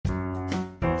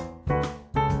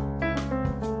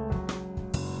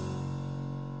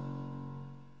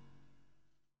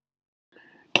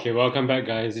Okay, welcome back,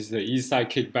 guys. This is the Eastside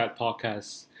Kickback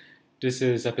podcast. This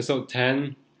is episode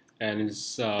 10, and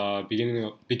it's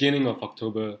beginning of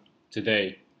October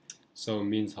today, so it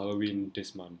means Halloween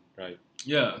this month, right?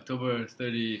 Yeah, October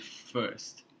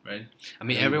 31st, right? I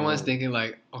mean, everyone's thinking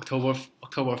like October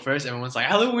 1st. Everyone's like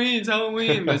Halloween, it's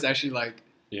Halloween, but it's actually like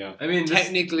Yeah. I mean,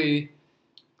 technically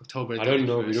October 31st. I don't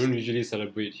know. We don't usually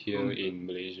celebrate here in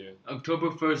Malaysia. October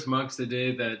 1st marks the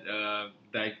day that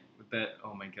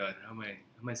oh my god, how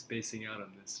am I spacing out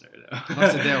on this right now?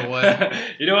 Marks the day of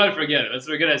what? You know what? Forget it. Let's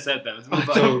forget I said that. Let's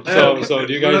move on. So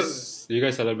do you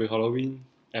guys celebrate Halloween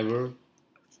ever?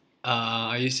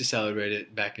 I used to celebrate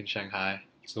it back in Shanghai.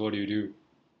 So what do you do?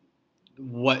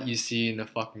 What you see in the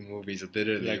fucking movies,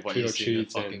 literally Like what you trick or see in the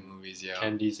treats and fucking movies, yeah.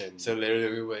 Candies and So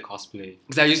literally we would, cosplay.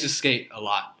 because I used to skate a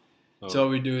lot. Oh. So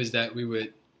what we do is that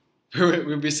we'd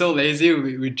be so lazy,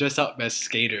 we'd dress up as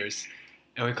skaters.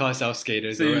 And we call ourselves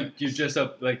skaters. So you dress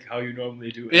up like how you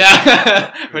normally do it.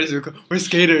 Yeah, we're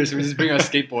skaters. We just bring our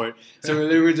skateboard. So we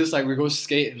literally just like we go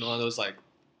skate in all those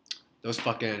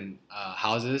fucking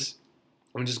houses,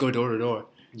 and we just go door to door.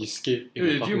 You skate. In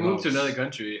Dude, a if you fucking move house. to another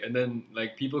country and then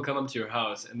like people come up to your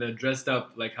house and they're dressed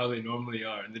up like how they normally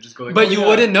are and they just go like, But oh, you yeah.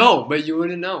 wouldn't know. But you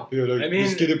wouldn't know. Yeah, like I mean- the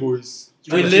skater boys.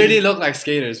 We literally look like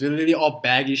skaters. We literally all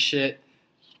baggy shit,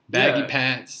 baggy Yeah.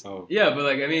 pants. Oh. Yeah, but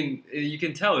like I mean, you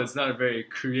can tell it's not a very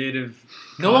creative.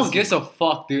 No one costume. gives a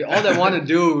fuck, dude. All they want to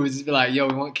do is just be like, "Yo,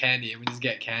 we want candy," and we just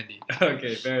get candy.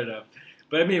 Okay, fair enough.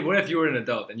 But I mean, what if you were an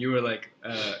adult and you were like,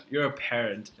 you're a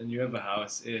parent and you have a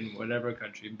house in whatever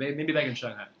country, maybe back in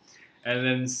Shanghai, and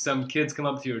then some kids come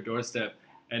up to your doorstep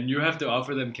and you have to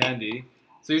offer them candy.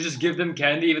 So you just give them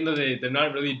candy even though they're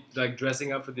not really like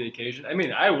dressing up for the occasion. I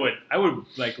mean, I would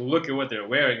like look at what they're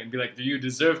wearing and be like, do you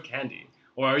deserve candy?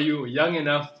 Or are you young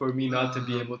enough for me not to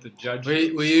be able to judge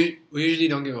you? We usually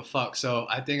don't give a fuck. So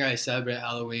I think I celebrate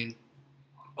Halloween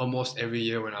almost every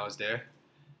year when I was there.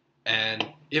 And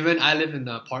even I live in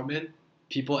the apartment,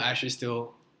 people actually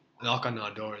still knock on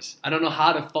our doors. I don't know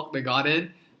how the fuck they got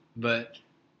in, but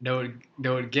they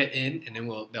would get in and then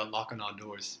they'll knock on our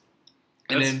doors.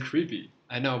 And That's then creepy.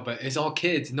 I know, but it's all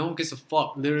kids. No one gives a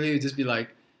fuck. Literally, it'd just be like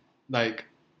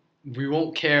we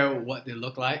won't care what they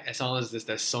look like as long as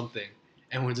there's something,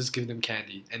 and we'll just give them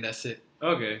candy, and that's it.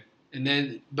 Okay. And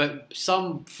then, but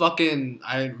some fucking,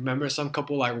 I remember some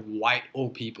couple like white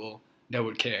old people that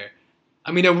would care.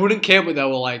 I mean, they wouldn't care, but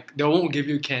they won't give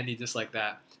you candy just like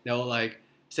that. They will like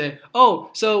say, "Oh,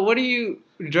 so what are you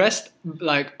dressed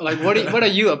like? What are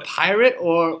you, a pirate,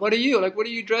 or what are you like? What are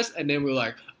you dressed?" And then we're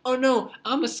like, "Oh no,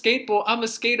 I'm a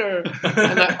skater."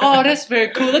 And like, "Oh, that's very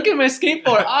cool. Look at my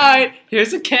skateboard. All right,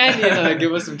 here's a candy." And like,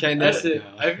 give us some candy. That's it.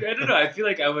 I don't know. I feel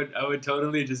like I would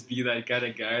totally just be that kind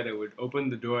of guy that would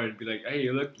open the door and be like, "Hey,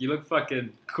 you look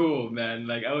fucking cool, man.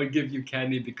 Like, I would give you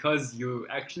candy because you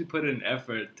actually put in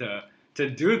effort to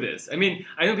do this." I mean,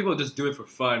 I know people just do it for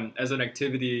fun as an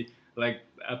activity, like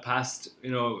past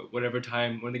whatever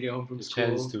time when they get home from The school.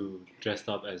 chance to dress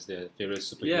up as their favorite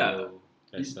superhero.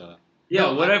 Yeah. As Yeah,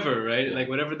 No, whatever, right? yeah. Like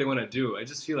whatever they want to do. I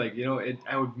just feel like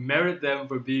I would merit them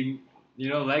for being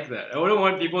like that. I wouldn't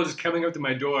want people just coming up to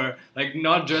my door like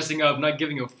not dressing up, not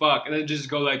giving a fuck, and then just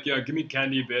go like, "Yeah, give me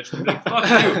candy, bitch." I'm like, fuck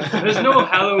you. There's no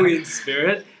Halloween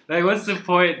spirit. Like, what's the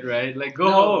point, right? Like,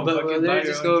 go home. But fucking we'll buy literally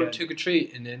your just own go candy. trick or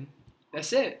treat, and then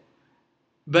that's it.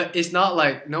 But it's not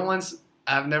like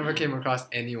I've never came across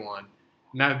anyone,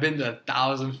 and I've been to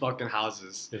 1,000 fucking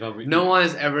houses. if I, No one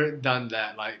has ever done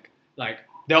that. Like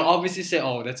they'll obviously say,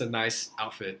 "Oh, that's a nice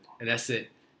outfit," and that's it.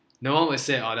 No one would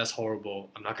say, "Oh, that's horrible.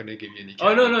 I'm not gonna give you any."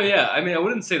 Oh candy." no, yeah. I mean, I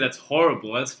wouldn't say that's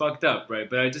horrible. That's fucked up, right?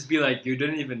 But I'd just be like, you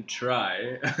didn't even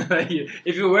try.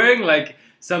 If you're wearing like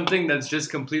something that's just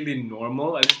completely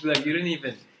normal, I'd just be like, you didn't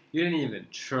even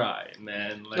try,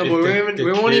 man. Like, No, but the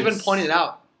we won't even kids- point it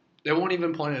out. They won't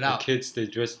even point it the out. kids, they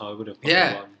dress however the fuck Yeah.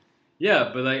 they want.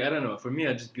 yeah, but like I don't know. For me,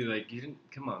 I'd just be like, you didn't.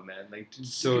 Come on, man. Like,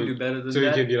 So- you can do better than So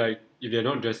that. you can be like, if they're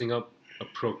not dressing up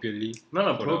appropriately, Not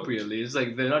for the- appropriately. It's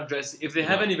like they're not dressed. If they Yeah.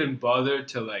 haven't even bothered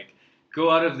to like go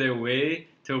out of their way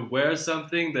to wear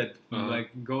something that Uh-huh.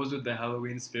 like goes with the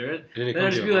Halloween spirit, then they Then come I'd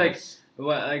to just your be like, house.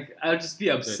 well, like I'd just be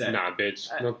Like, upset. nah, bitch,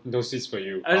 no seats for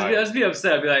you. I'd Bye. just be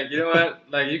upset. I'd be like, you know what?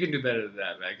 Like, you can do better than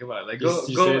that, man. Come on. Like, You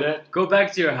say that? go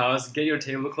back to your house, get your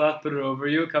tablecloth, put it over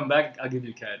you, come back, I'll give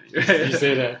you candy. Right? You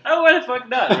say that. Oh, why the fuck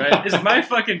not, right? It's my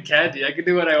fucking candy. I can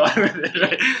do what I want with it,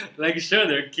 right? Like, sure,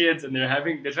 they're kids and they're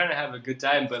trying to have a good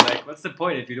time, but like, what's the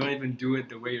point if you don't even do it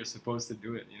the way you're supposed to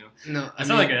do it? No, I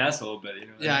sound like an asshole, but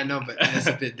Yeah, I know, but it's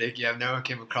a bit dicky. I've never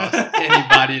came across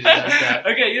anybody that does that.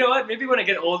 Okay, you know what? Maybe when I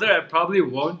get older, I probably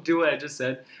won't do what I just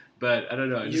said. But I don't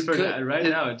know. You Just for could- right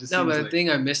now, it just No, seems but the like thing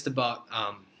I missed about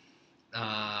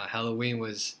Halloween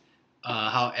was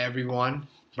how everyone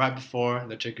right before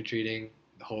the trick or treating,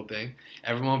 the whole thing,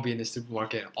 everyone would be in the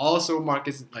supermarket. All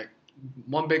supermarkets, like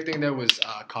one big thing there was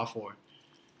Carrefour.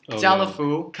 Oh,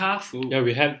 Jialufu. Kafu. Yeah,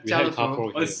 we had Jialufu. Carrefour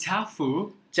Oh, here. it's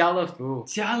Tafu. Jialufu.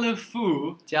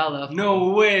 Jialufu. Jialufu. No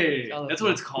way. Jialufu. That's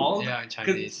what it's called? Yeah, in Because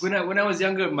Chinese. when I was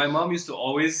younger, my mom used to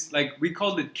always, like, we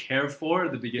called it Carrefour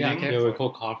at the beginning. Yeah, Yeah, we call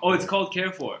Carrefour. Oh, it's called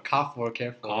Carrefour. Carrefour.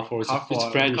 Carrefour. It's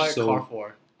Carrefour. French, We call it so-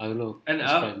 Carrefour. I don't know. And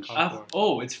It's French.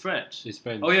 oh, it's French. It's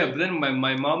French. Oh yeah, but then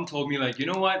my mom told me, like, you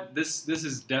know what? This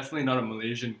is definitely not a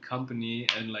Malaysian company,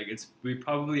 and like we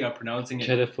probably are pronouncing it.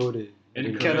 Carrefour.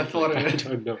 Carrefour. I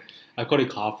don't know. I call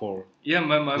it Carrefour. Yeah,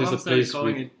 my There's mom a started place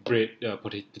calling with it. bread,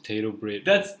 potato bread.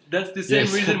 That's the same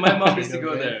Yes. reason my mom used to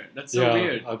Potato go bread. there. That's so yeah,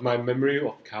 weird. my memory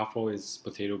of Carrefour is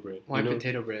potato bread. Why You know,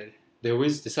 potato bread? they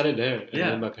started there, and Yeah.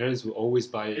 then my parents would always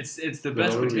buy it. It's the When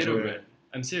best I was potato younger. bread.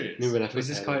 I'm serious. I mean, when I We first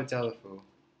just had call it. it Jialufu.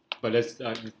 But that's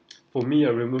for me. I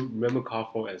remember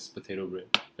Carrefour as potato bread.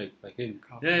 Like in.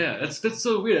 Yeah. That's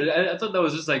so weird. I thought that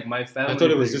was just like my family. I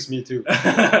thought it was thing. just me too.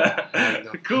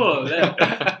 Cool.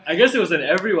 I guess it was an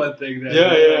everyone thing then.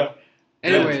 Yeah.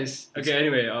 Anyways. Okay.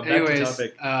 Anyway, back to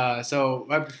topic. So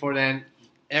right before then,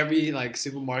 every like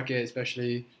supermarket,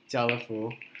 especially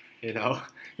Jialufu, you know,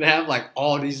 they have like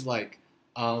all these like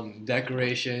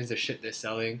decorations, the shit they're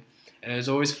selling, and it's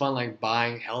always fun like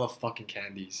buying hella fucking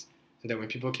candies, so that when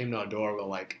people came to our door, we'll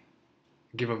like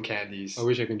give them candies. I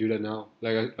wish I can do that now.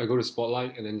 Like I go to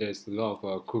Spotlight, and then there's a lot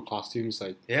of cool costumes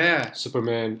like Yeah.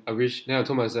 Superman. I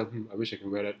told myself, I wish I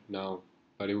can wear that now,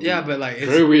 but it would Yeah, be but like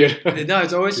it's very weird. no,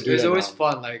 it's always To do that now.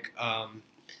 fun. Like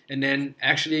and then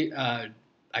actually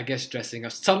I guess dressing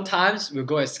up. Sometimes we'll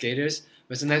go as skaters,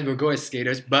 but sometimes we'll go as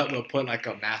skaters, but we'll put like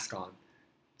a mask on.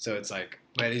 So it's like,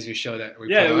 well, at least we show that we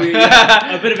put on.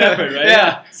 A bit of effort, right?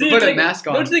 Yeah, See, we put it's a like, mask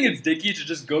on. Don't you think it's dicky to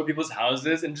just go to people's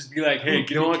houses and just be like, "Hey,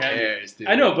 give no me one candy"? cares, dude.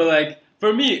 I know, but like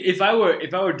for me, if I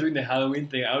were doing the Halloween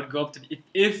thing, I would go up to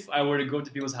if I were to go to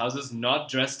people's houses not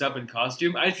dressed up in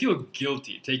costume, I'd feel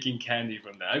guilty taking candy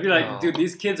from them. I'd be like, Oh. dude,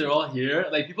 these kids are all here.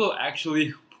 Like people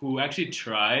who actually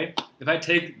try. If I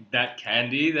take that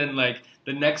candy, then like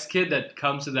the next kid that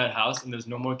comes to that house and there's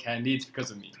no more candy, it's because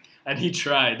of me. And he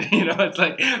tried, you know. It's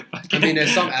like I fucking. mean,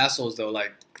 there's some assholes though.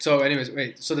 Like, so, anyways,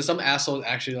 wait. So there's some assholes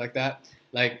actually like that.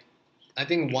 Like, I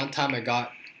think one time I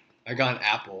got an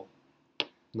apple.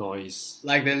 Noise.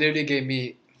 Like, they literally gave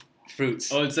me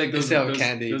fruits. Oh, it's like Instead of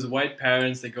candy. those white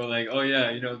parents that go like, oh yeah,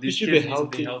 you know, these should kids be need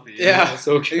something healthy. healthy. Yeah.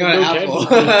 So I got an apple.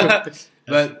 candy.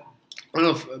 But one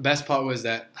of the best part was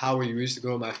that how we used to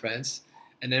go with my friends,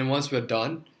 and then once we're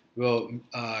done, we'll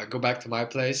go back to my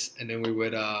place, and then we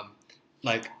would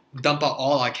like dump out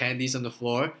all our candies on the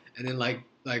floor, and then like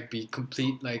be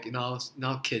complete, like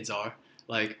how kids are,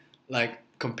 like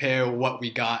compare what we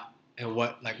got and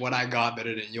what I got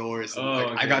better than yours. And, Oh, like,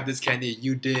 okay. I got this candy,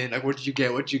 you did. Like, what did you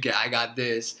get? What did you get? I got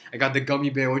this. I got the gummy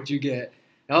bear. What did you get?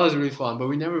 That was really fun, but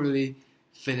we never really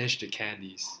finished the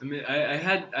candies. I mean, I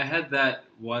had that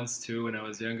once too when I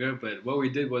was younger. But what we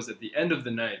did was at the end of the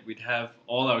night, we'd have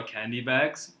all our candy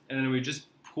bags, and then we just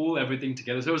pool everything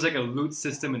together. So it was like a loot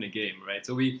system in a game, right?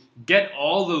 So we get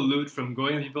all the loot from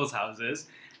going to people's houses,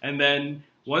 and then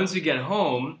once we get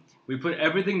home, we put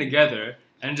everything together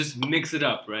and just mix it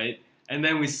up, right? And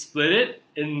then we split it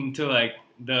into like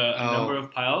the number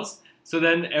of piles. So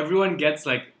then everyone gets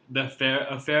like a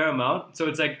fair amount. So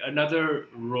it's like another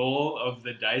roll of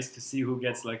the dice to see who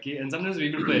gets lucky. And sometimes we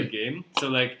even play a game. So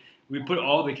like we put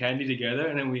all the candy together,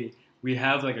 and then we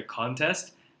have like a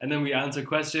contest, and then we answer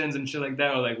questions and shit like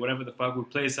that, or like whatever the fuck. We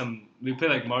play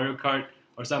like Mario Kart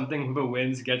or something. Whoever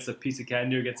wins gets a piece of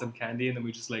candy or gets some candy, and then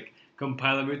we just like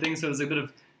compile everything. So it's a bit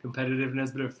of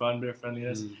competitiveness, bit of fun, bit of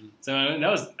friendliness. Mhm. So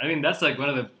that's like one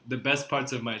of the best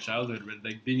parts of my childhood, right?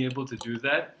 Like being able to do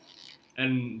that.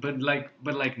 But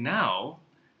like now,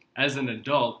 as an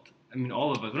adult, I mean,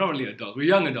 all of us, we're not really adults, we're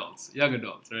young adults,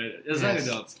 right? As young Yes.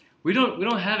 adults, we don't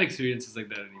have experiences like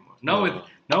that anymore. Not with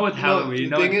No, Halloween, the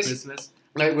not thing with is- Christmas.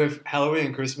 Like with Halloween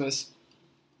and Christmas,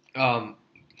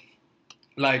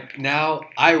 like now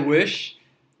I wish,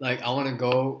 like I want to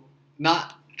go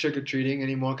not trick or treating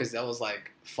anymore because that was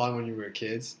like fun when you were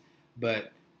kids,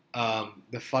 but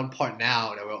the fun part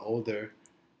now that we're older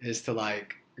is to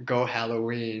like go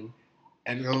Halloween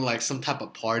and go to like some type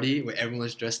of party where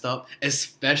everyone's dressed up,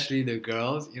 especially the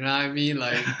girls. You know what I mean?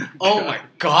 Like, oh my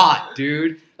god,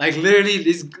 dude! Like literally,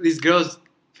 these girls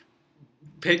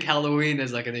pick Halloween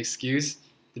as like an excuse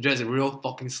to dress real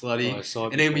fucking slutty, Oh, I saw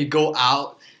it and then we before. go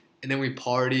out and then we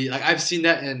party. Like I've seen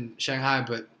that in Shanghai,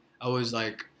 but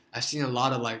I've seen a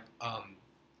lot of like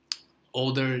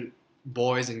older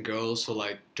boys and girls who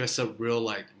like dress up real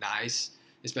like nice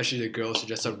especially the girls who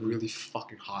dress up really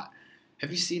fucking hot.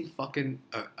 Have you seen fucking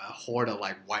a horde of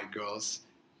like white girls?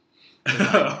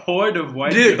 A horde of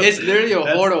white Dude, girls. it's literally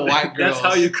a horde of white girls. That's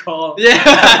how you call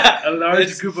Yeah. a large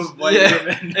It's- group of white yeah,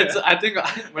 women. It's I think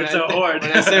when It's I a horde.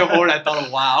 When I say a horde, I thought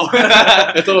of wow.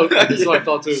 That's what I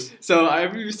thought too. So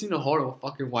I've even seen a horde of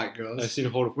fucking white I've girls seen a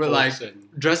whole of We're folks like- and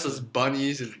dressed as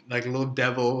bunnies and like little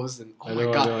devils and oh I my know,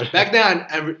 I god. know. Back then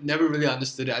I never really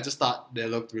understood it. I just thought they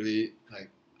looked really like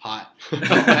hot.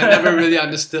 I never really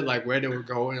understood like where they were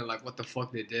going and like what the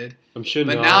fuck they did. I'm sure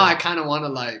But now I kind of want to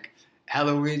like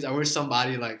Halloween. I wish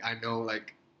somebody like I know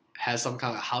like has some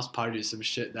kind of house party or some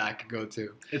shit that I could go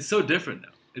to. It's so different now.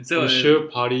 It's so I'm sure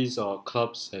parties or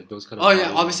clubs have those kind of. Oh yeah,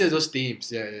 parties. obviously those themes.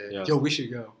 Yeah. Yeah. Yo, we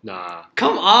should go. Nah.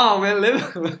 Come on, man,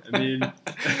 live. I mean,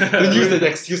 Don't use that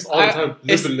excuse all the time.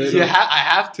 Live a little. I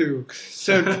have to.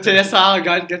 So that's how I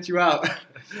got get you out.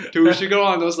 Dude, we should go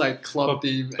on those like club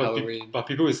themed Halloween. But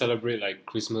people who celebrate like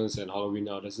Christmas and Halloween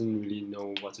now doesn't really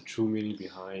know what's the true meaning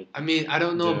behind. I mean, I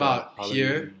don't know the about Halloween.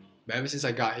 here, but ever since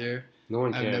I got here, No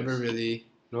one I've cares. never really.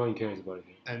 No one cares about it.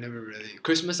 I never really.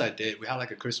 Christmas I did. We had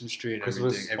like a Christmas tree and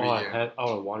Christmas, everything every year.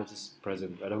 all I want is just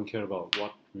present. I don't care about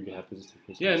what really happens to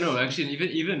Christmas. yeah, no, actually,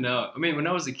 even now, I mean, when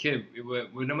I was a kid,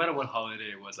 no matter what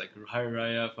holiday it was, like Hari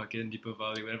Raya, fucking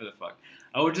Deepavali, whatever the fuck,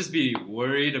 I would just be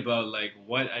worried about like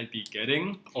what I'd be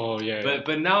getting. Oh yeah.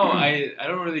 But now I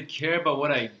don't really care about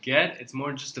what I get. It's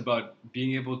more just about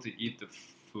being able to eat the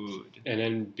food. And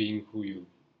then being who you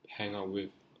hang out with.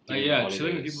 Like during yeah,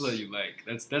 chilling with holidays. people that you like.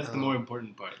 That's the more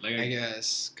important part. Like I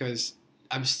guess because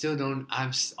I'm still don't.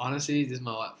 Honestly, this is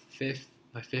my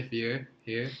fifth year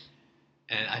here,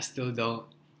 and I still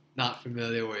not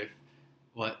familiar with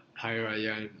what Hari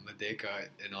Raya and Merdeka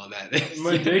and all that is.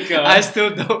 Merdeka? I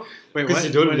still don't. Wait, Because what?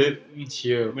 you don't live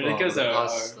here. Merdeka's for the our-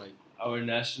 past, like, our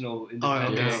national okay.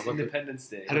 Independence, What the- Independence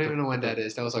Day. I don't even know when that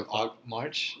is. That was like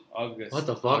March. August. what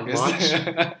the fuck? August.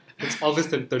 March? It's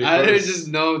August and 31st. I just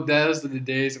know those are the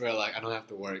days where like I don't have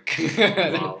to work.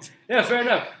 Wow. Yeah, fair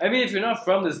enough. I mean, if you're not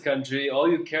from this country, all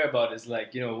you care about is like,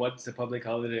 what's a public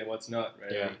holiday and what's not,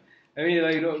 right? Yeah. I mean,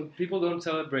 like, people don't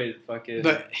celebrate fucking.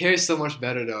 But here's so much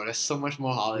better though. There's so much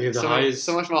more We have holidays. the So, highest-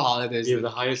 so much more holidays. We have the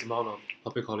highest amount of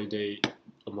public holiday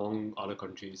among other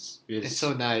countries. It's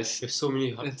so nice. We have so many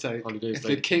It's like holidays. if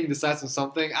Like, the king decides on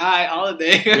something,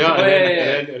 holiday. yeah, Oh,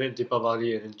 and then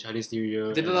Deepavali and then Chinese New Year.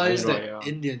 and Deepavali is Hari the Raya.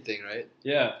 Indian thing, right?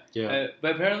 yeah. Yeah.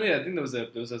 But apparently, I think there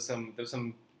was some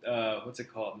what's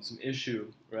it called? Some issue,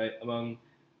 right, among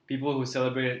people who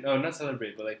celebrate. No, not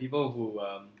celebrate, but like people who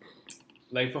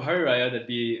like for Hari Raya, that'd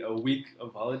be a week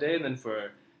of holiday, and then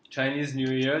for Chinese New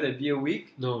Year, that'd be a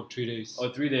week No, 3 days. or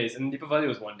 3 days, and Deepavali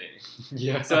was 1 day.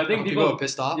 yeah. So I think People people are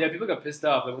pissed off. Yeah, people got pissed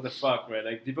off. Like, what the fuck, right?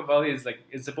 Like, Deepavali is like,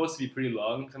 it's supposed to be pretty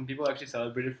long. Some people actually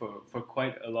celebrate it for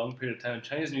quite a long period of time.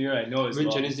 Chinese New Year, I know, is I mean,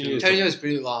 long Chinese New too, Year is- Chinese New Year is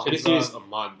pretty long. Chinese New Year is a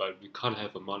month, but we can't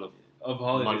have a month of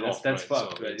holiday. month That's off, that's right?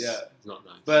 fucked, So right? it's, Yeah. It's not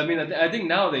nice. But I mean, I think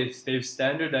now they've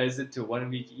standardized it to 1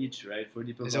 week each, right? For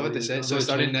Deepavali. Is that what they said? So No,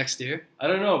 starting Chinese- next year? I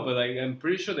don't know, but like, I'm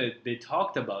pretty sure they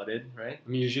talked about it, right? I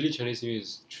mean, usually Chinese New Year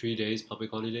is 3 days public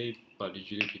holiday, but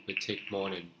usually people take more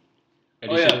than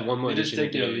Oh yeah, one more they just additional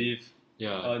take their day. leave.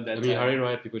 Yeah, on that I mean, time. Hari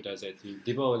Raya people does that too.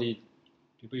 Deepavali,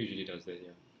 people usually does that.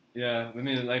 Yeah, Yeah, I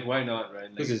mean, like, why not, right?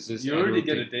 Like, because it's just you already annual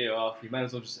get a thing. day off. You might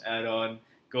as well just add on,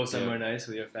 go somewhere nice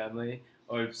with your family,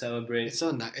 or celebrate. It's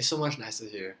so nice. It's so much nicer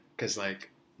here because I've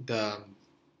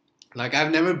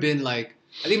never been like.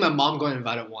 I think my mom got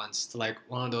invited once to like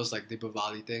one of those like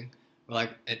Deepavali thing, where like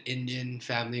an Indian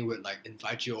family would like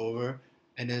invite you over,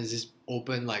 and then there's this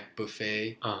open like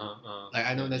buffet. Like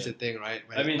I know that's a thing, right?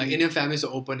 I mean- like Indian families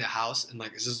will open their house and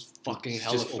like it's just fucking It's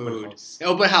hella just food. open house. Yeah,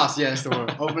 open house, yeah, that's the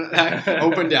word.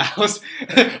 Open their house,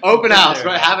 open house, there.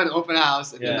 right? Have an open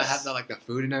house, and then they Yes. have the, like the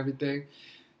food and everything.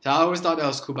 So I always thought that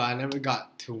was cool, but I never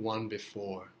got to one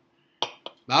before.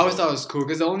 But I always thought it was cool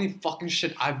because the only fucking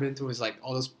shit I've been to is like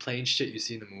all those plain shit you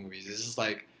see in the movies. It's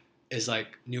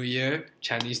like New Year,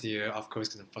 Chinese New Year, of course,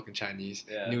 because I'm fucking Chinese.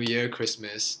 Yeah. New Year,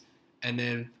 Christmas, and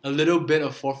then a little bit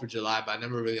of 4th of July, but I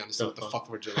never really understood what the fuck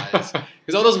 4th of July is.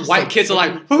 Because all those white kids are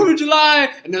like, 4th of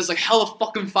July! And there's like hella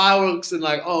fucking fireworks and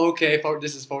like, oh, okay,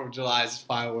 this is 4th of July, it's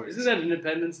fireworks. Isn't that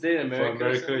Independence Day in For America?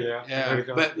 America, yeah. Yeah,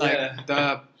 America. but like Yeah.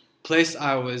 the place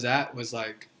I was at was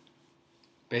like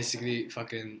basically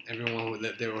fucking everyone who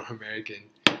lived there were American.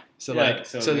 So Yeah, like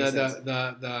so it so makes the, sense.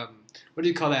 the what do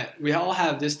you call that? We all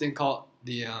have this thing called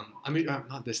the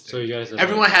not this so thing. you guys have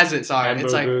Everyone has it. Sorry,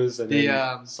 it's like hamburgers and the,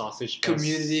 then sausage fest.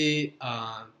 community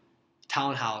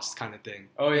townhouse kind of thing.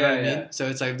 Oh, You know yeah, what I yeah. mean? So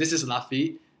it's like this is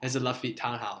Lafitte. There's a Lafitte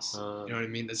townhouse. Uh, You know what I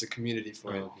mean? There's a community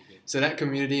for Oh, it. okay. So that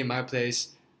community in my place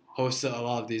hosted a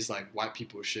lot of these like white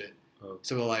people shit. Oh.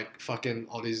 So we're like fucking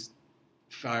all these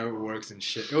fireworks and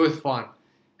shit. It was fun.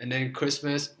 And then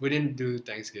Christmas, we didn't do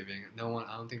Thanksgiving. No one,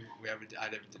 I don't think we ever did. I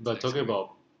ever did. But talking Thanksgiving.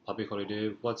 about public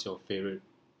holiday, what's your favorite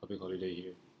public holiday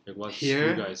here? Like what's Here?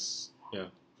 you guys? Yeah.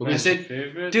 For I me, said,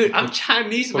 favorite. dude, I'm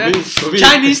Chinese, for man. me-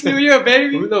 Chinese New Year,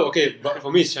 baby. no, okay, but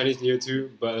for me it's Chinese New Year too.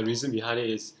 But the reason behind it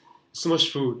is so much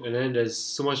food, and then there's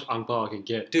so much ang pao I can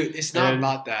get. Dude, it's not And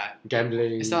about that.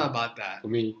 Gambling. It's not about that. For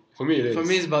me it is. For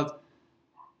me, it's about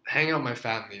hanging out with my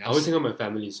family. I always think of my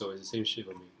family, so it's the same shit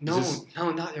for me. No, It's just,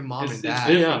 no, not your mom It's- and it's dad.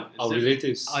 yeah, different. It's our different.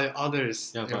 relatives.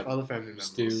 Others, Yeah, your but other family members.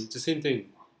 Still, it's the same thing.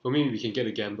 For me, we can get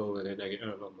a gamble, and then I can earn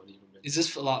a lot of money from it. It's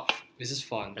just a lot. It's just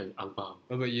fun. And ang pao.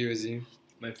 What about you, Azim?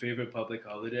 My favorite public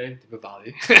holiday.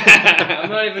 Bali. I'm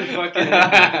not even fucking.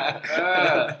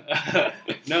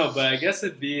 No, but I guess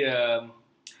it'd be. I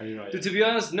don't know. To be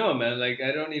honest, no, man. Like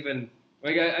I don't even.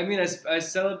 Like I mean, I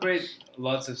celebrate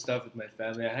lots of stuff with my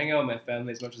family. I hang out with my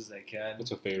family as much as I can.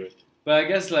 What's your favorite? But I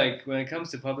guess like when it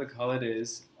comes to public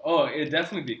holidays, it'd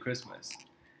definitely be Christmas.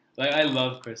 Like I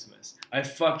love Christmas. I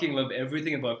fucking love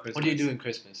everything about Christmas. What do you do in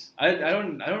Christmas? I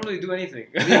don't really do anything.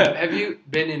 Have you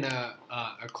been in a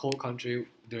cold country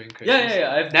during Christmas?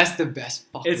 yeah. That's the best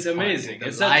fucking It's part, amazing. dude. The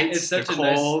It's such- lights, it's such the a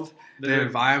nice- cold, the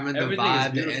environment, the everything is vibe,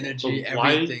 the beautiful. energy, But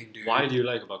why- everything, dude. Why do you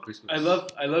like about Christmas? I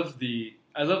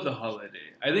love the holiday.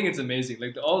 I think it's amazing.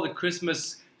 Like all the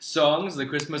Christmas songs, the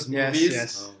Christmas movies,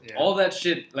 Yes. Oh. Yeah. all that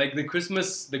shit. Like the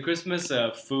Christmas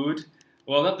food.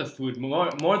 Well, not the food,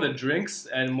 more the drinks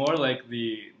and more like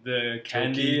the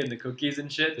candy Turkey. and the cookies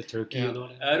and shit. the turkey Yeah. and all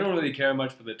that. I don't really care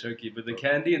much for the turkey, but the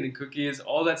candy and the cookies,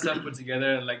 all that stuff put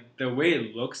together, and like the way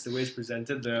it looks, the way it's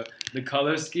presented, the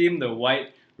color scheme, the white,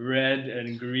 red,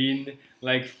 and green.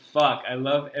 Like fuck, I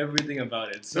love everything about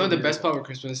it. It's You know the best beautiful. part of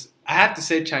Christmas? I have to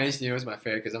say Chinese New Year is my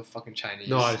favorite because I'm fucking Chinese.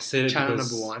 No, I said it China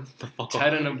because number one. The fuck off.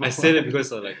 China number I said one. it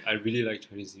because I really like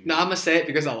Chinese New Year. No, I'm gonna say it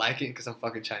because I like it because I'm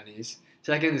fucking Chinese.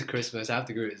 Second is Christmas. I have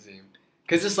to go with Azim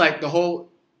because it's like the whole.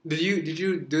 Did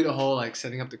you do the whole like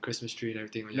setting up the Christmas tree and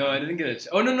everything? when No, you're I young? didn't get it.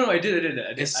 Oh no, I did. I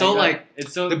did. It's so, like,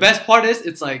 it's so The best part is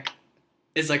it's like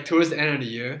towards the end of the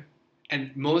year,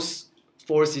 and most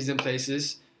four season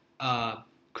places,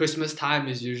 Christmas time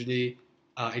is usually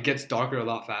it gets darker a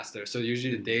lot faster. So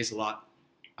usually the day is a lot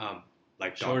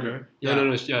like darker. Shorter. Yeah.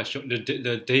 No, yeah, sure.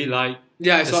 The daylight.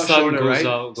 Yeah, it's The a lot sun shorter, goes right?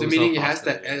 out- So goes meaning out it has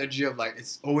faster, that yeah. energy of like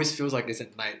it's always feels like it's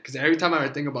at night. Because every time I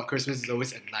think about Christmas, it's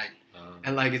always at night.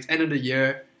 And like it's end of the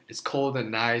year, it's cold and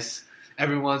nice.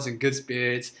 Everyone's in good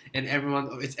spirits, and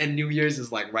and New Year's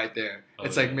is like right there. Oh,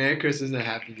 It's yeah. like Merry Christmas and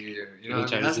Happy New Year. You know, And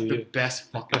what I mean? Chinese That's New the Year.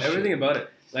 best fucking everything shit. about it.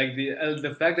 Like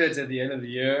the fact that it's at the end of the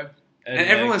year, And like-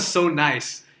 everyone's so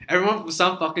nice. Everyone for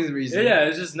some fucking reason. yeah,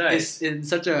 it's just nice. It's in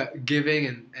such a giving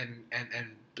and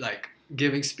like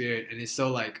giving spirit, and it's so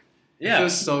like it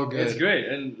feels so good. It's great,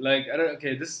 and like I don't.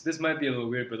 Okay, this might be a little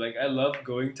weird, but like I love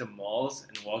going to malls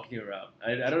and walking around.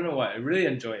 I don't know why. I really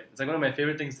enjoy it. It's like one of my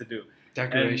favorite things to do.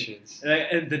 Decorations.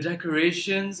 And the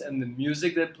decorations and the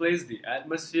music that plays, the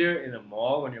atmosphere in a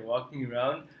mall when you're walking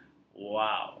around.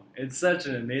 Wow, it's such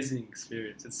an amazing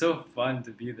experience. It's so fun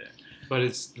to be there. But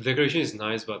the decoration is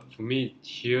nice. But for me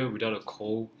here, without a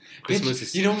cold, Christmas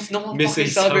is You know, no one missing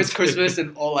fucking celebrates something.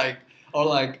 Christmas or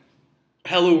like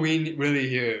Halloween really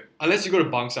here. Unless you go to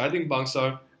Bangsar. I think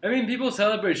Bangsar. I mean, people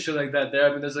celebrate shit like that there.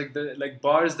 I mean, there's like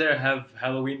bars there have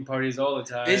Halloween parties all the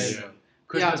time, It's- and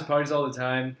Christmas parties all the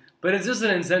time. But it's just an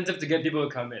incentive to get people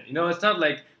to come in. You know, it's not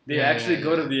like they Yeah, actually yeah,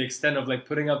 go to yeah. the extent of like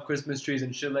putting up Christmas trees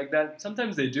and shit like that.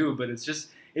 Sometimes they do, but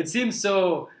it seems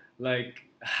so like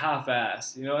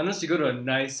half-assed. You know, unless you go to a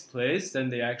nice place, then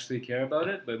they actually care about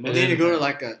it. But You most need of to the go to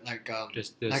time- like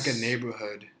there's a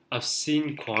neighborhood. I've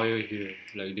seen choir here.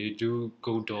 Like they do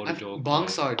go door to door.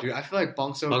 Bangsar, dude. I feel like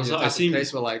Bangsar is Bangsar, the I've type of seen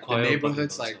place where like the choir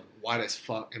neighborhood's Bangsar. like white as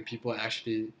fuck, and people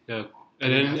actually.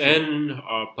 And Yeah, then and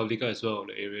our Publica as well,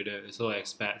 the area there. There's a lot of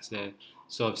expats there.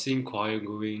 So I've seen choir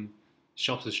going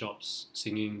shops to shops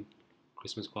singing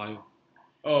Christmas choir.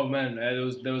 Oh man,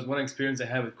 there was one experience I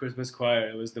had with Christmas choir.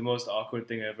 It was the most awkward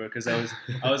thing ever because I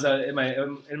was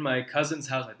in my cousin's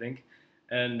house, I think,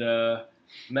 and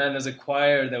man, there's a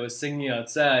choir that was singing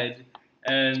outside,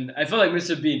 and I felt like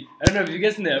Mr. Bean. I don't know if you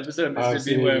guys seen the episode of I've Mr.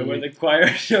 seen Bean it. where the choir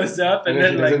shows up and And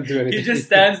then he like doesn't do he anything. just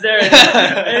stands there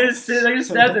and just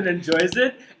stands and enjoys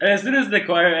it, and as soon as the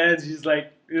choir ends, he's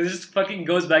like. It just fucking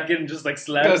goes back in and just like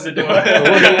slams Goes the the door. door.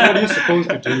 What are you supposed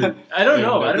to do? I don't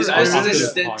know. I You're don't. supposed, after to the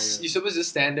just choir. you're supposed to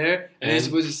stand there, and you're And-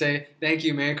 supposed to say "Thank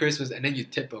you, Merry Christmas," and then you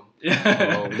tip them.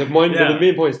 Yeah. Oh, the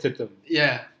main point is tip them.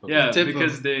 Yeah, Yeah, Tip 'em.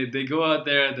 because they go out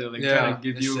there, they're like Yeah, trying to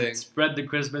give they you sing. spread the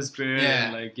Christmas spirit Yeah.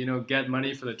 and like get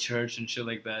money for the church and shit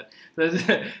like that.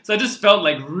 So I just felt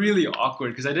like really awkward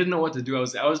because I didn't know what to do. I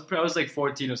was like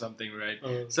 14 or something, right?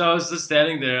 So I was just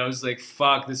standing there. I was like,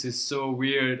 "Fuck, this is so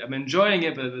weird." I'm enjoying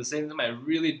it, but at the same time, I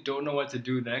really don't know what to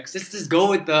do next. Just go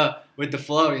with the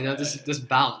flow, you know. Just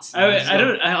bounce.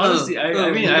 I honestly, I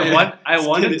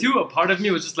wanted kidding. to. A part of me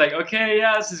was just like, okay,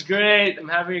 yeah, this is great. I'm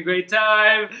having a great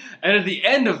time. And at the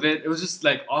end of it, it was just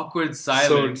like awkward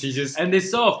silence. So he just And they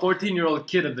saw a 14-year-old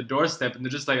kid at the doorstep, and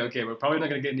they're just like, okay, we're probably not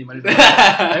gonna get any money. From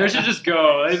that. Like, we should just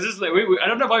go. It's just like I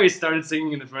don't know why we started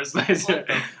singing in the first place.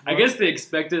 I guess they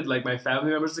expected like my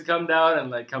family members to come down and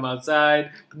like come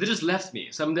outside, but they just left me.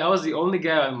 So I was the only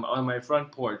guy on my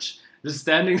front porch. Just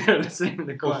standing there listening to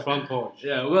the choir. front porch.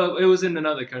 Yeah, well, it was in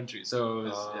another country, so it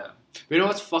was, yeah. You know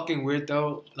what's fucking weird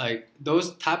though? Like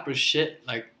those type of shit,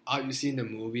 like how you see in the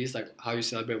movies, like how you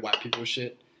celebrate white people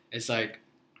shit. It's like,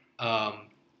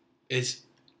 it's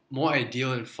more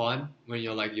ideal and fun when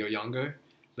you're younger.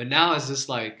 But now it's just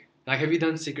like have you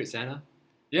done Secret Santa?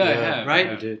 Yeah, I have. Right?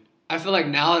 I did. I feel like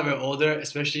now that we're older,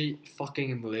 especially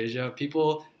fucking in Malaysia,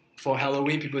 people for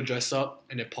Halloween people dress up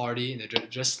and they party and they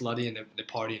dress slutty and they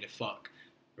party and they fuck,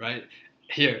 right?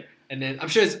 Here. And then I'm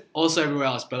sure it's also everywhere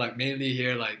else, but like mainly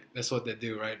here, like that's what they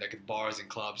do, right? Like at bars and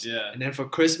clubs. Yeah. And then for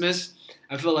Christmas,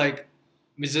 I feel like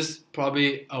it's just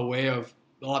probably a way of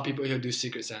a lot of people here do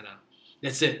Secret Santa.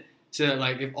 That's it. So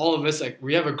like if all of us, like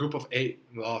we have a group of 8,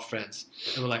 we're all friends,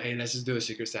 and we're like, hey, let's just do a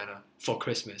Secret Santa for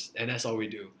Christmas, and that's all we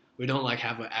do. We don't like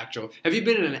have an actual. Have you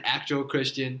been in an actual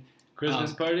Christian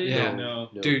Christmas party? yeah. No.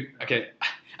 dude? Okay,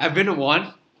 I've been to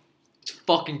one. It's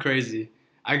fucking crazy.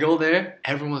 I go there,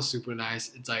 everyone's super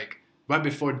nice. It's like right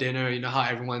before dinner, you know how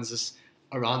everyone's just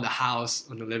around the house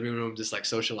in the living room, just like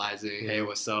socializing. Hey,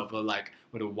 what's up? But like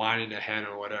with a wine in their hand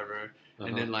or whatever,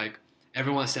 and then like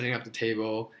everyone's setting up the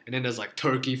table, and then there's like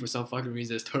turkey for some fucking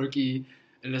reason. There's turkey,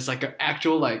 and there's like an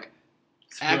actual like.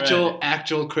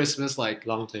 Actual Christmas like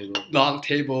Long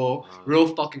table.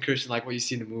 real fucking Christian like what you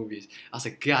see in the movies. I was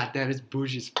like, God damn, it's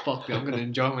bougie as fuck, dude. I'm gonna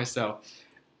enjoy myself.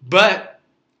 But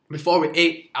before we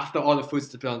ate, after all the food's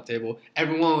to put on the table,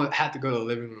 everyone had to go to the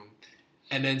living room,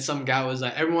 and then some guy was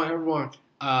like, everyone,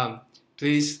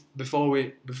 please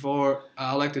before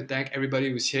I'd like to thank everybody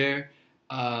who's here.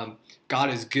 God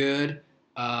is good,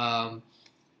 and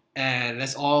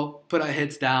let's all put our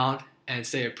heads down and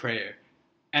say a prayer.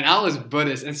 And I was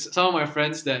Buddhist, and some of my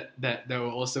friends that were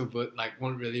also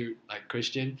weren't really like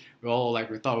Christian. We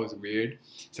thought it was weird,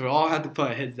 so we all had to put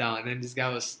our heads down. And then this guy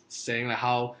was saying like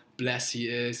how blessed he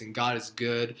is and God is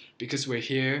good because we're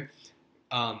here,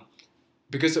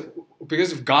 because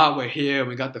of God we're here and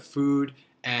we got the food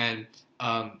and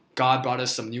God brought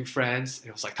us some new friends. And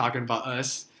it was like talking about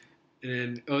us, and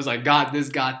then it was like God this,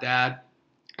 God that,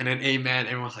 and then Amen.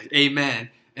 Everyone was like Amen,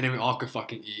 and then we all could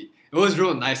fucking eat. It was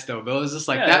real nice though, but it was just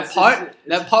like that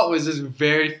part was just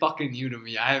very fucking new to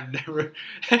me. I have never.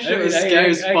 It was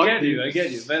scary as fuck. I get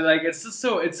you, but like it's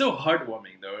so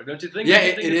heartwarming though, don't you think? Yeah,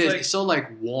 it is. like... It's so like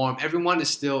warm. Everyone is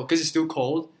still because it's still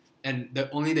cold, and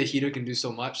only the heater can do so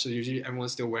much. So usually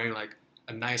everyone's still wearing like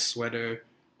a nice sweater,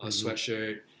 a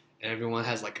sweatshirt, and everyone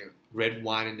has like a red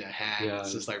wine in their hand. Yeah.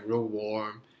 It's just like real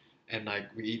warm, and like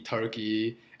we eat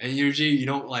turkey, and usually you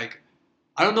don't like.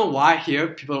 I don't know why here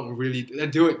people don't really they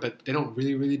do it, but they don't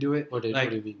really do it. What do you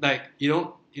mean? Like you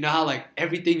don't, you know how like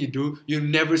everything you do, you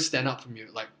never stand up from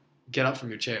get up from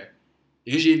your chair.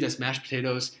 Usually if there's mashed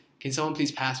potatoes, can someone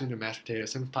please pass me the mashed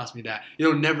potatoes? Someone pass me that. You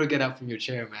don't never get up from your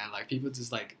chair, man. Like people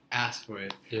just like ask for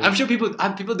it. Yeah. I'm sure people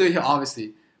do it here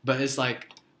obviously, but it's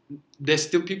like there's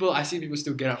still people. I see people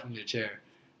still get up from their chair.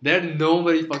 There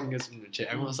nobody fucking gets from their chair.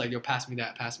 Everyone's like, yo, pass me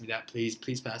that,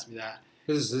 please pass me that.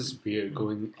 This is weird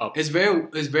going up. It's very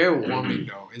warming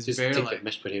though. It's Just very take like the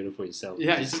mashed potato for yourself.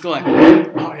 yeah, you just go like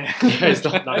oh yeah. It's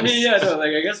not nice. I mean, yeah, no,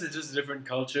 like I guess it's just different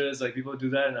cultures. Like people do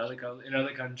that in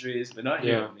other countries, but not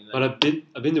here. Yeah, I mean, like, but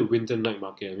I've been to Winter Night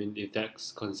Market. I mean, if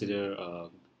that's considered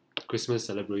Christmas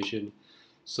celebration,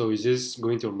 so it's just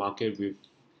going to a market with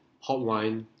hot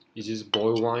wine. It's just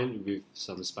boiled wine with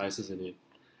some spices in it.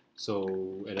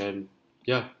 So and then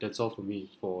yeah, that's all for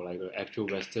me for like an actual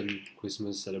Western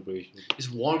Christmas celebration. It's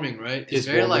warming, right? It's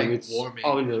very warming. like It's warming.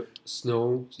 out in the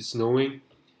snow. It's snowing,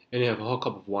 and you have a hot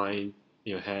cup of wine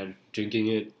in your hand, drinking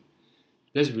it.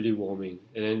 That's really warming.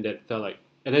 And then that felt like,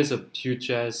 and then it's a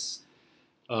huge ass.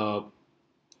 The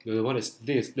one is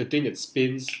the thing that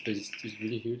spins is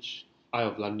really huge. Eye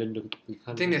of London.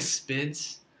 I think that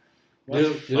spins.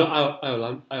 You know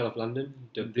Eye of London,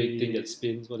 the big thing that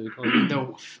spins. What do you call it? The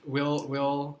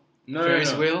wheel. no,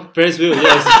 Ferris no. wheel. Ferris wheel.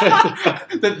 Yes.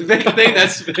 The big thing that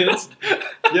spins.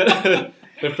 Yeah.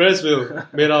 The Ferris wheel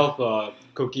made out of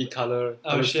cookie color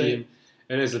Oh, shit. scheme,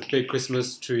 and there's a big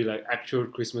Christmas tree, like actual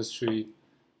Christmas tree.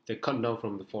 They cut down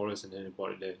from the forest and then they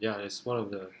brought it there. Yeah, it's one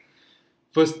of the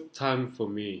first time for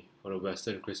me for a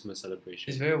Western Christmas celebration.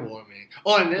 It's very warming.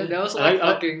 Oh, and then there was I, like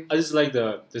I- fucking. I just like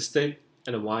the steak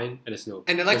and the wine and the snow.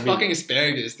 And then like For me. fucking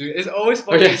asparagus, dude. It's always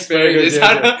fucking yeah, asparagus. asparagus, yeah,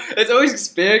 I don't know. It's always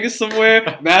asparagus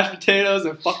somewhere, mashed potatoes,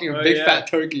 and fucking a Oh, big yeah. fat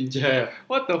turkey. Yeah,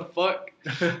 What the fuck?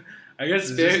 I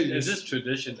guess Asparagus. it's just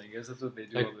tradition. I guess that's what they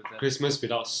do like all the time. Christmas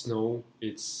without snow,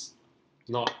 it's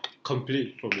not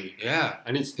complete for me. Yeah,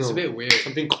 I need snow. it's a bit weird.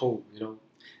 Something cold, you know.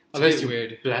 It's a Unless bit you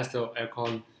weird. blast the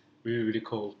aircon really, really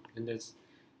cold, and that's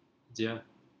yeah.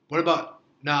 What about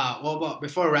what about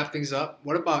before I wrap things up?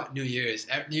 What about New Year's?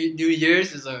 New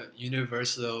Year's is a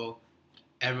universal.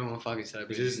 Everyone fucking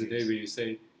celebrates. This is the New day Year's. where you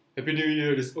say, "Happy New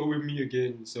Year, it's all with me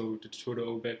again." So to throw the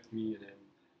old back to me, and then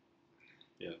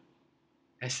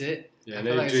That's it. yeah, I and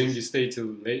feel then you like drink, it's- you stay till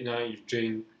late night, you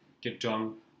drink, get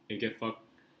drunk, and get fucked.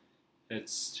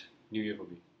 That's New Year for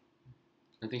me.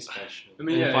 Nothing special. I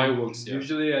mean, And yeah. fireworks. Yeah,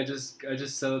 Usually, I just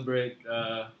celebrate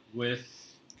with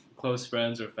close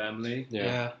friends or family,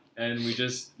 yeah. and we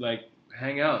just like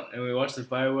hang out and we watch the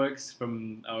fireworks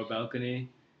from our balcony,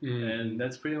 Mm. and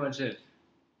that's pretty much it.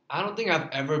 I don't think I've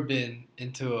ever been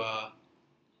into a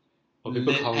Or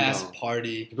people lit count ass down.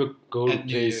 party People go to at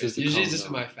New Year's. places to Usually count just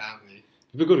with down. my family.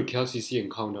 People go to KLCC and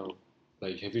count down.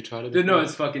 Like, have you tried it? Dude, no, before?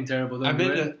 it's fucking terrible. Don't I've do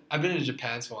been it. to I've been to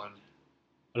Japan's one.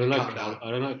 I don't like countdown.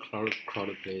 I don't like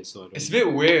crowded place, so I don't. It's a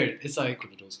bit weird. It's like go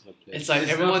to those kind of places. it's like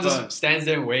It's everyone not fun. just stands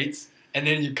there and waits, and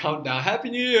then you count down Happy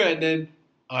New Year, and then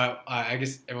I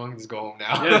guess everyone can just go home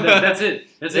now. Yeah, that's it.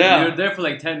 That's Yeah. it. You're there for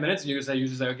like 10 minutes, and you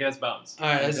just like okay, let's bounce. All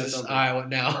right, Like, that's just all something. right. What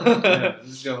now? Yeah,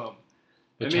 let's go home.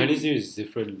 But I mean- Chinese New Year is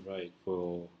different, right?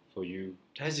 For you.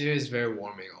 Chinese New Year is very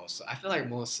warming. Also, I feel like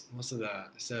most of the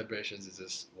celebrations is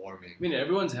just warming. I mean,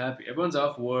 everyone's happy. Everyone's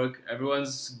off work.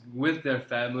 Everyone's with their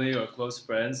family or close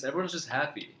friends. Everyone's just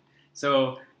happy.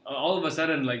 So all of a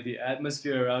sudden, like the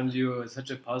atmosphere around you is such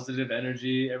a positive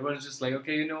energy. Everyone's just like,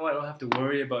 okay, you know what? I don't have to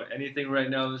worry about anything right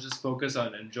now. Let's just focus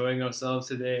on enjoying ourselves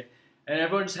today. And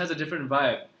everyone just has a different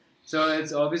vibe. So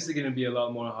it's obviously going to be a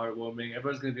lot more heartwarming.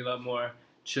 Everyone's going to be a lot more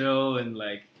chill and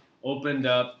like opened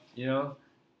up, you know.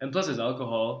 And plus, there's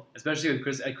alcohol, especially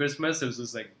with at Christmas. There's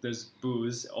just like there's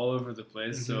booze all over the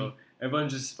place, so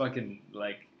everyone's just fucking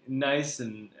like nice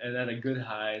and at a good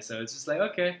high. So it's just like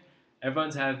okay,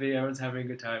 everyone's happy, everyone's having a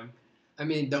good time. I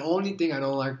mean, the only thing I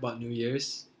don't like about New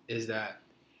Year's is that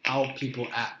how people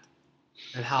act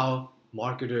and how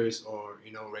marketers or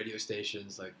radio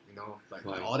stations like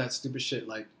Right. all that stupid shit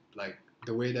like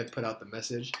the way they put out the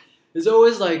message is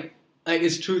always like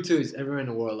it's true too. It's everywhere in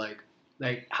the world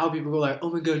like how people go like, oh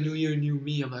my god, New Year, new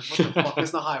me. I'm like, what the fuck?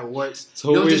 That's not how it works. It's You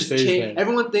don't always just says change. that.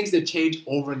 Everyone thinks they change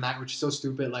overnight, which is so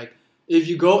stupid. Like if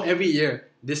you go every year,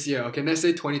 this year, okay, let's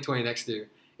say 2020 next year.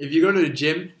 If you go to the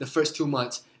gym the first 2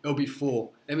 months, it'll be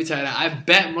full. Let me tell you that. I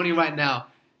bet money right now.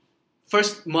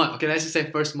 First month, okay, let's just say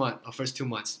first month or first 2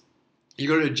 months. You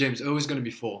go to the gym, it's always gonna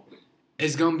be full.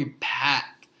 It's gonna be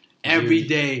packed every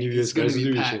day. New It's Year's gonna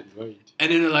be packed. resolution, right?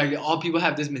 And then like all people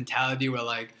have this mentality where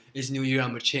like it's New Year, I'm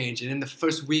gonna change. And then the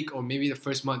first week or maybe the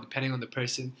first month, depending on the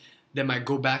person, they might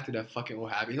go back to that fucking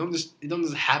old habit. It don't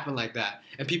just happen like that.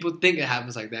 And people think it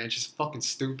happens like that. It's just fucking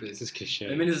stupid. It's just cliche.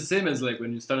 I mean, it's the same as like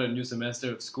when you start a new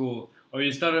semester of school or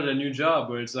you started a new job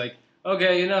where it's like,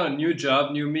 okay, new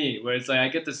job, new me. Where it's like I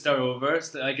get to start over.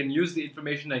 So I can use the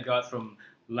information I got from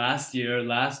last year,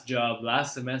 last job,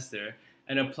 last semester,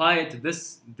 and apply it to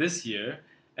this year.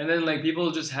 And then like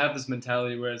people just have this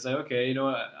mentality where it's like, okay,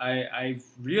 I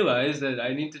realize that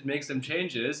I need to make some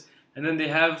changes, and then they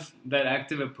have that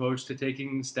active approach to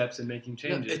taking steps and making No,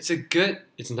 changes. it's a good.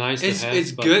 it's nice It's to have.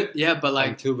 it's but good, yeah. But like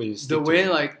until when you stick the to way it.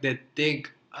 like they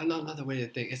think, not the way they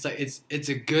think. It's like it's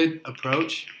a good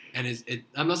approach, and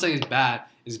I'm not saying it's bad.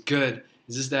 It's good.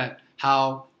 It's just that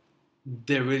how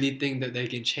they really think that they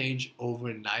can change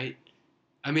overnight.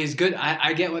 I mean, it's good.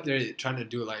 I get what they're trying to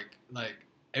do. Like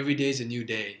every day is a new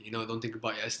day. Don't think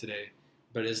about yesterday.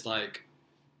 But it's like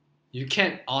you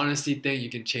can't honestly think you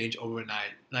can change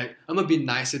overnight. Like I'm gonna be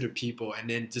nicer to people, and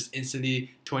then just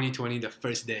instantly 2020, the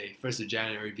first day, 1st of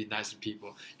January, be nicer to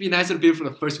people. Be nicer to people for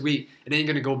the first week, and then you're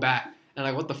gonna go back and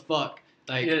like what the fuck?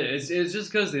 Like yeah, it's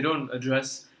just because they don't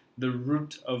address the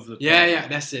root of the problem. yeah,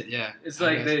 that's it. Yeah, It's I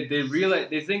like guess. they realize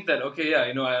they think that okay, yeah,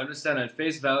 I understand at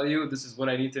face value this is what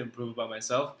I need to improve about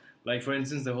myself. Like for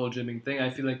instance, the whole gymming thing, I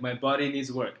feel like my body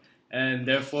needs work, and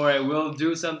therefore I will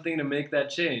do something to make that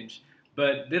change.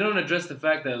 But they don't address the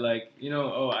fact that like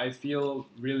I feel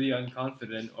really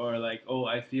unconfident, or like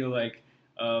I feel like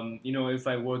if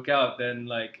I work out then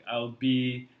like I'll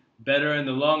be better in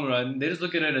the long run. They just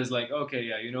look at it as like, okay,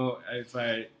 yeah,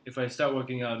 if I start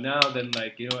working out now, then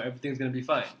like everything's gonna be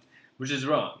fine, which is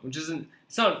wrong. Which isn't.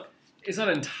 It's not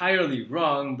entirely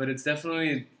wrong, but it's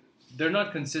definitely they're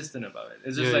not consistent about it.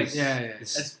 It's just like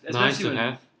It's nice to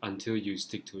have until you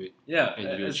stick to it. Yeah,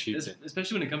 and you achieve it.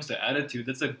 Especially when it comes to attitude,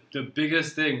 that's like the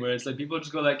biggest thing. Where it's like people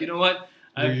just go like, you know what?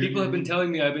 People have been telling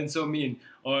me I've been so mean,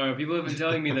 or people have been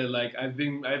telling me that like I've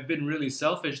been really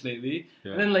selfish lately.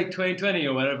 Yeah. And then like 2020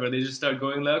 or whatever, they just start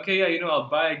going like, okay, yeah, I'll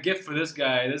buy a gift for this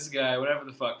guy, whatever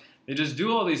the fuck. They just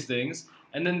do all these things,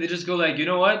 and then they just go like, you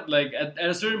know what? Like at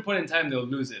a certain point in time, they'll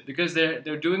lose it because they're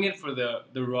doing it for the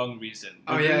wrong reason.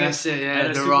 They're doing that's it. Yeah,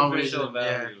 at a the wrong superficial reason.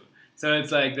 value. Yeah. So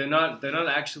it's like they're not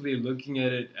actually looking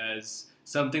at it as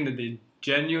something that they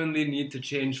genuinely need to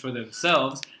change for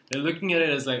themselves. They're looking at it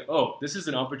as like, oh, this is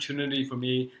an opportunity for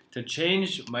me to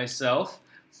change myself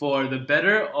for the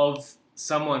better of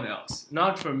someone else,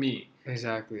 not for me.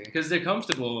 Exactly. Because they're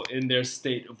comfortable in their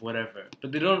state of whatever,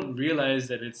 but they don't realize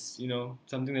that it's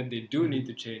something that they do need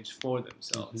to change for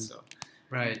themselves. So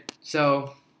Right.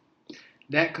 So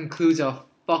that concludes our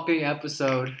fucking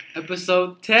episode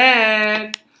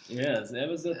 10. yes,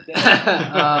 episode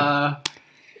 10.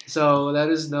 So let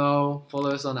us know.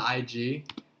 Follow us on IG,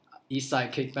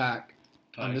 Eastside Kickback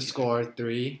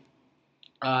 _3.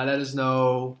 Let us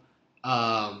know,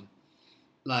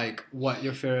 like what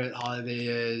your favorite holiday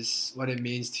is, what it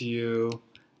means to you,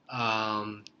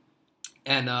 and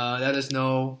let us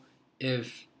know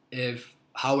if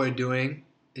how we're doing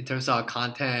in terms of our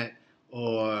content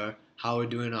or how we're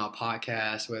doing our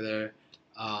podcast. Whether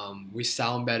we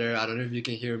sound better. I don't know if you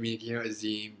can hear me. You can hear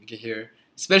Azim. You can hear.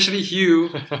 Especially Hugh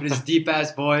with his deep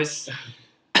ass voice.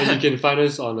 And you can find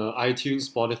us on iTunes,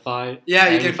 Spotify. Yeah,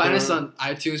 you can Anchor, find us on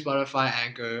iTunes, Spotify,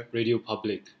 Anchor. Radio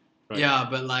Public. Right? Yeah,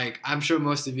 but like I'm sure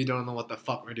most of you don't know what the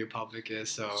fuck Radio Public is.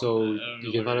 So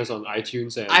you can find us on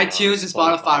iTunes and iTunes and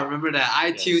Spotify. Remember that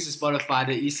iTunes Yes. and Spotify,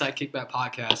 the Eastside Kickback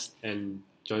podcast. And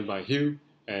joined by Hugh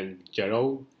and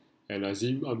Gerald and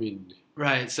Azim.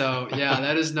 Right. So yeah,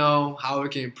 let us know how we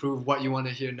can improve. What you want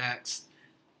to hear next.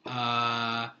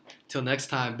 Till next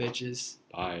time, bitches.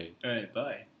 Bye. All right,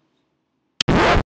 bye.